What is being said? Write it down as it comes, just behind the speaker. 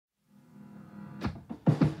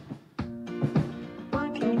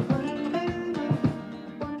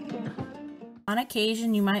on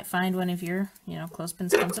occasion you might find one of your,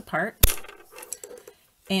 clothespins comes apart,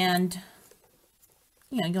 and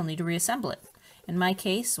you'll need to reassemble it. In my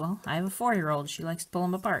case, well, I have a 4-year-old. She likes to pull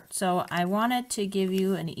them apart. So I wanted to give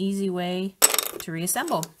you an easy way to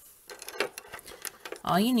reassemble.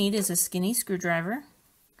 All you need is a skinny screwdriver,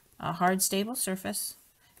 a hard stable surface,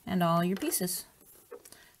 and all your pieces.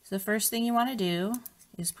 So the first thing you want to do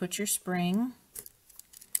is put your spring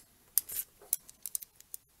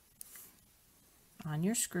on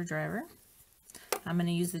your screwdriver. I'm going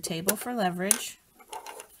to use the table for leverage.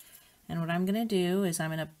 And what I'm going to do is I'm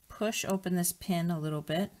going to push open this pin a little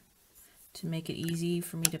bit to make it easy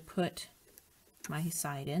for me to put my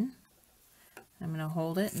side in. I'm going to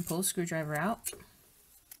hold it and pull the screwdriver out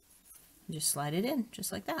and just slide it in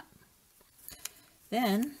just like that.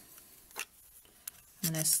 Then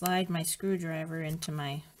I'm going to slide my screwdriver into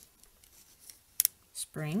my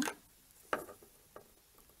spring,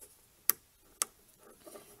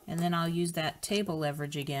 and then I'll use that table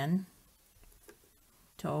leverage again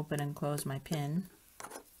to open and close my pin.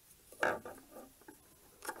 I'm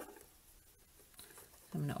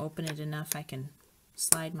going to open it enough I can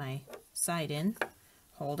slide my side in,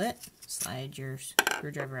 hold it, slide your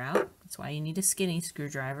screwdriver out. That's why you need a skinny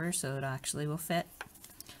screwdriver, so it actually will fit.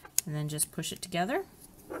 And then just push it together.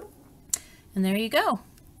 And there you go.